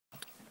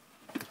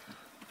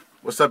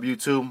What's up,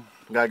 YouTube?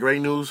 Got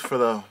great news for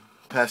the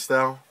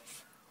pastel.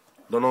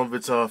 Don't know if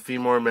it's a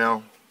female or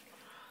male.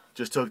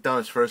 Just took down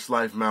its first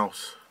live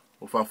mouse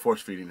without force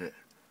feeding it.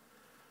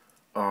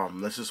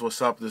 This is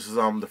what's up. This is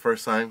the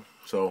first time,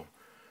 so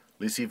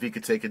let's see if he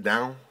could take it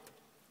down.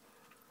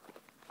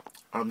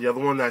 The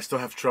other one, I still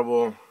have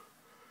trouble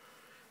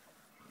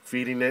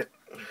feeding it.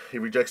 He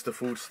rejects the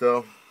food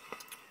still.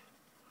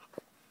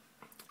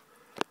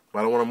 But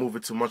I don't want to move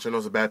it too much. I know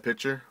it's a bad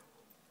picture,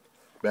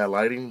 bad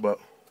lighting, but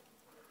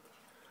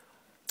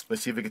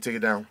let's see if we can take it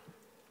down.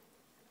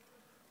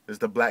 This is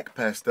the black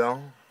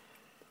pastel.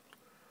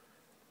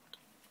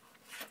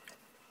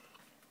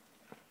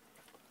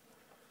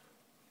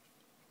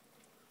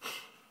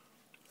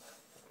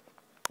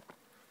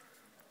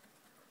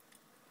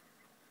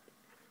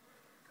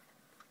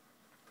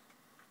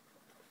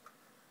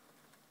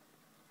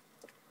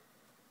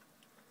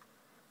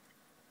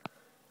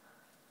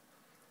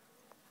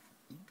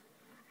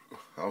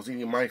 I was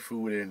eating my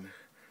food and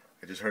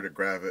I just heard it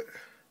grab it.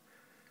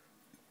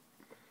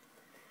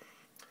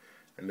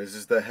 And this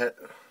is the het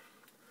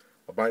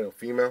albino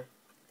female.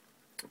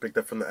 I picked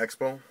up from the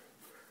expo.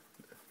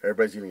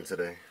 Everybody's eating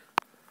today.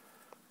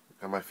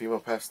 Got my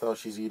female pastel,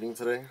 she's eating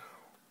today.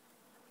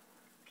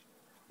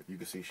 You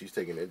can see she's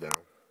taking it down.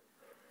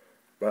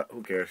 But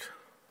who cares?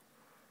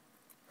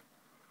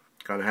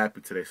 Kinda happy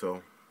today,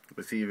 so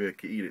let's see if it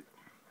can eat it.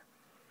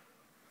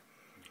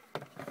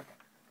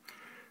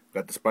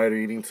 Got the spider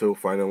eating too,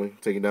 finally.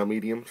 Taking down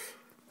mediums.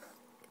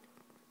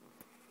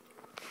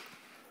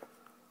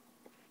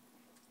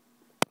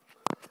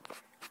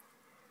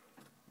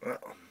 Well,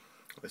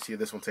 let's see if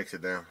this one takes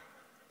it down.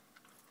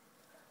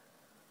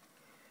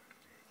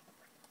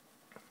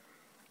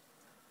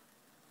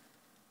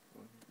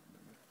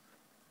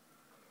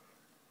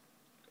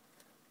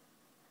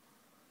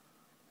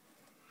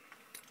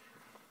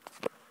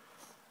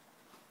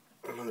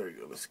 Oh, there you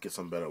go. Let's get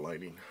some better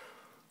lighting.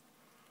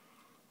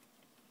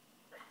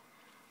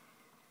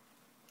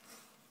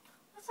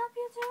 What's up,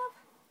 YouTube?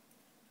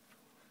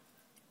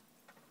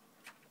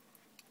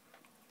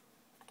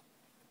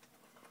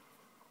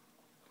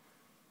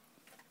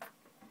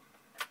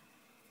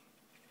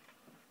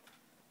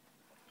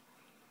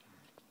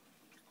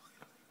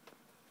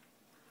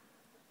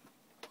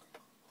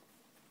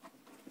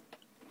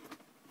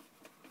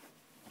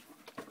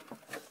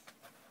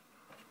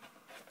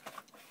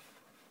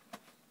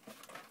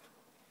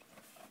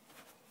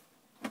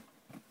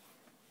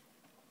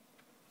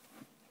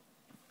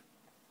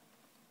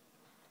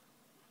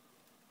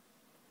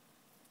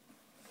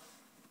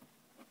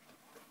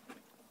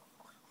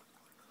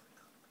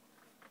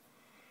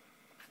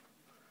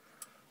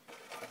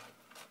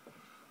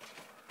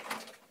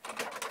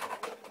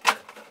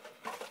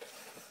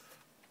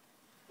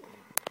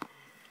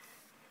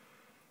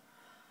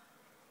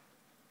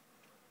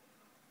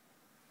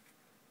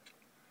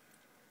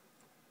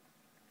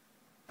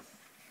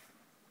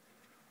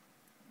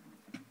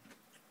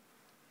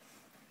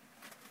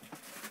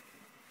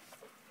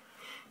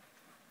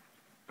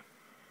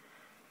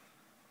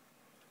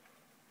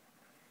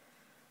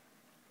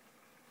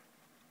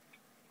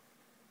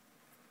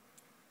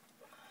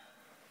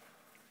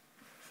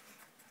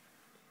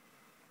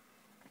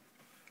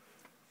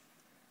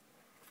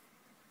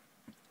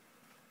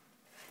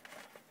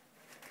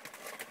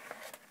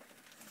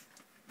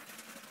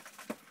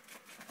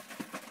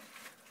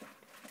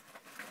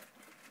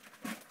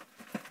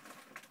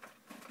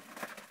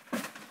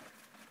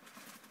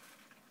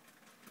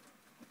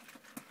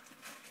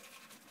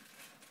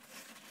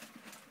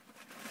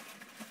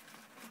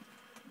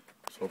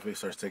 So hopefully it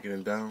starts taking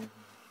it down.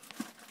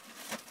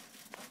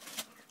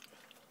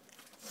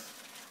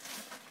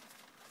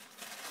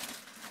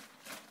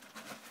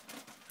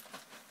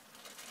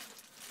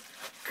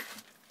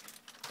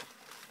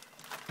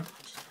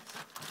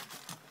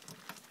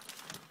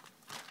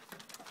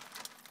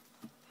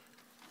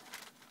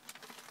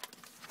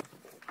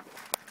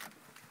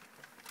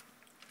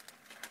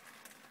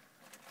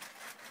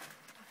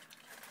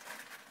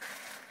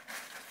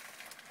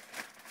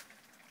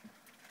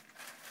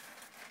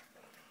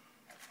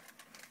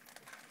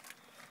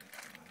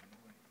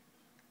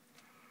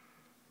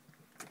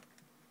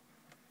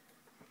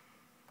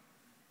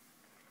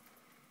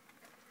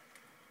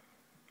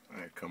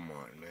 Alright, come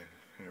on, man.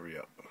 Hurry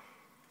up.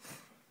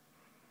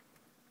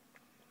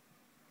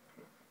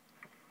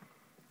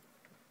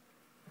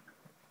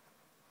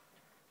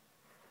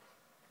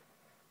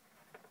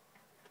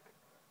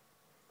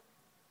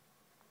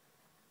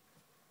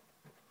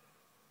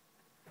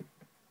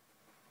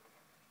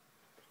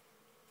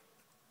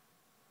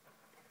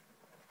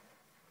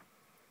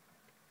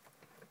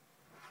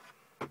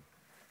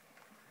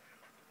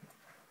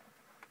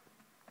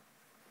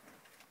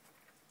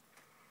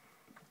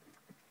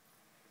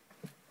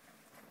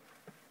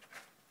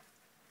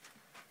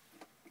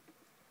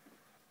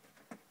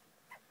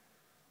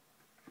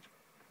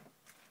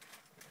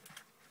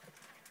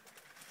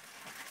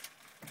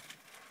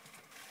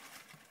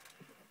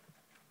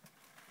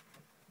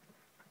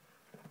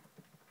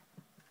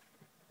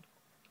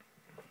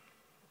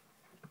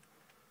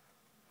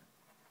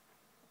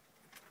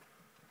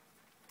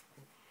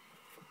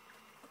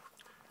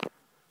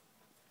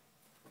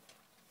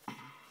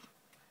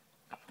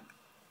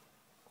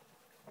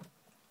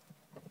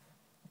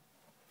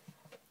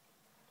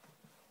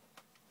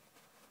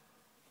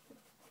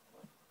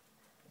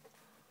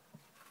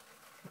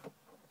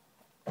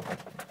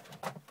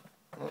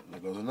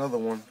 another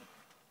one.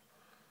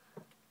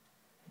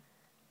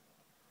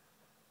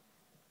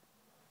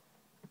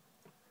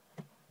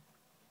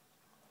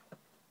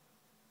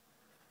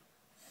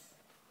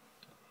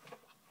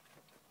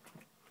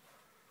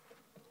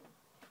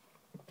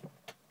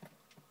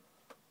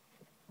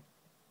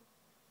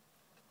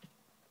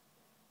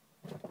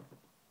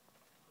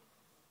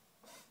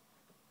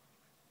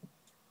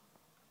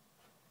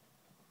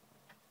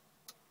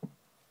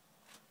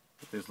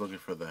 Just looking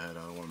for the head.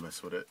 I don't want to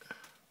mess with it.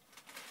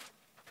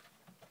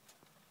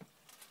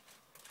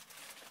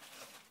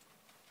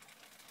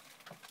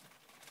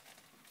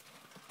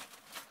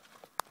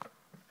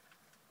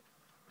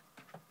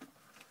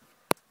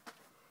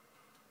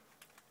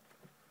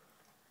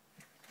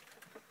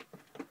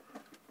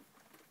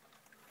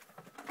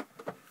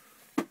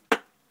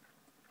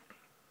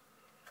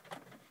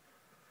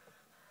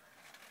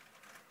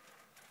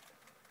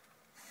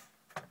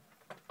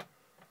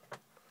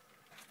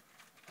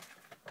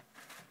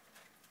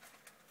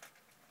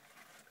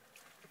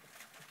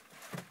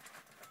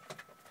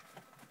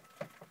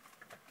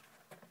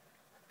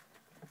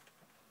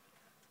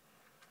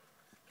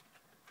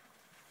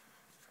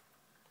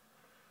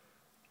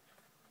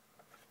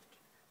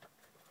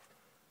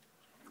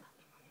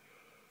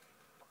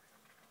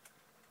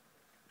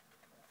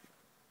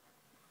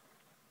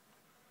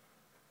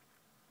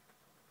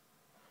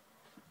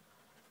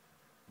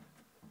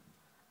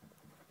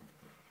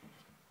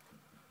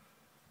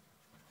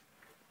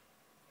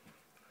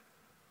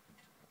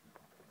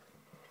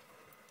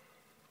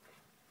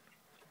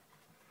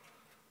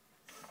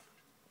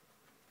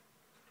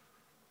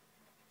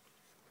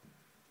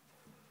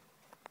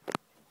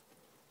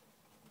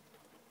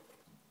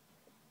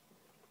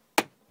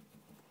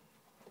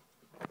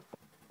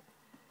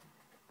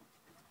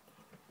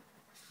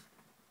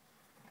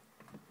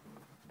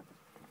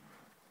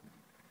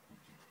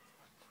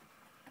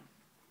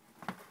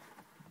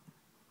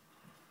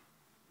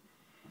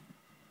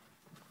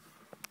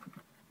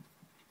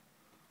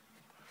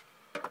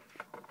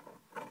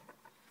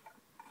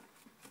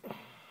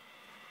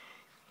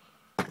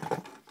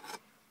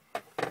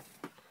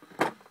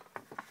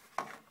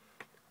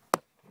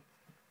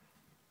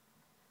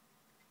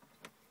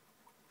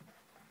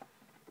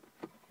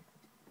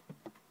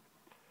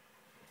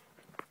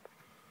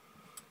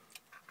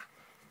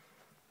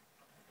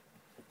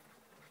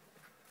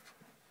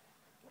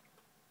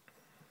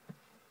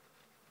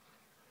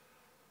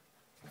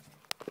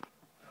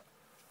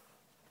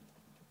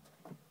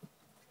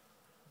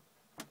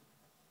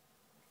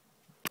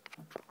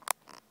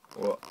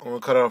 Well, I'm gonna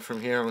cut it off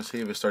from here. I'm gonna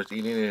see if it starts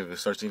eating it. If it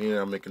starts eating it,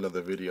 I'll make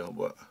another video.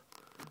 But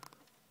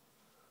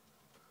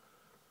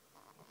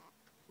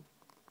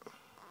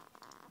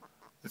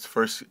it's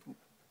first,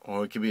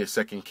 or it could be a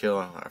second kill.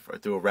 I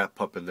threw a rat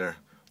pup in there,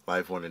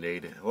 live one, and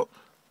ate it. Oh,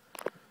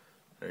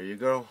 there you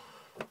go.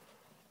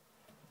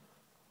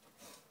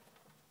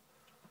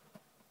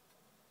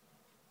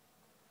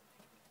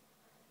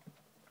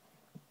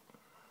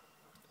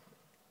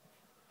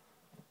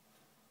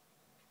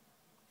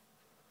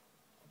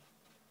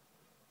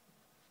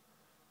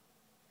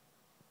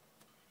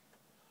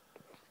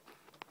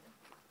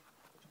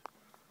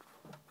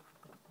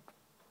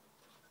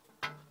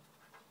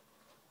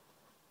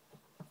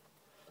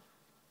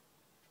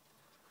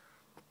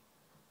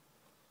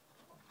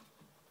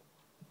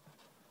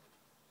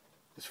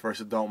 His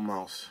first adult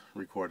mouse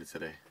recorded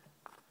today.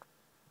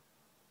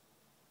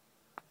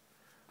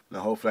 Now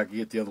hopefully I can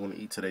get the other one to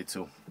eat today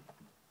too.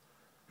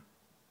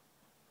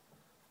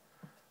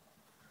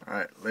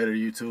 Alright, later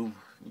YouTube.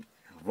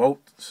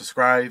 Vote,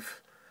 subscribe,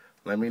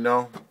 let me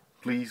know,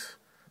 please.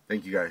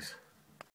 Thank you guys.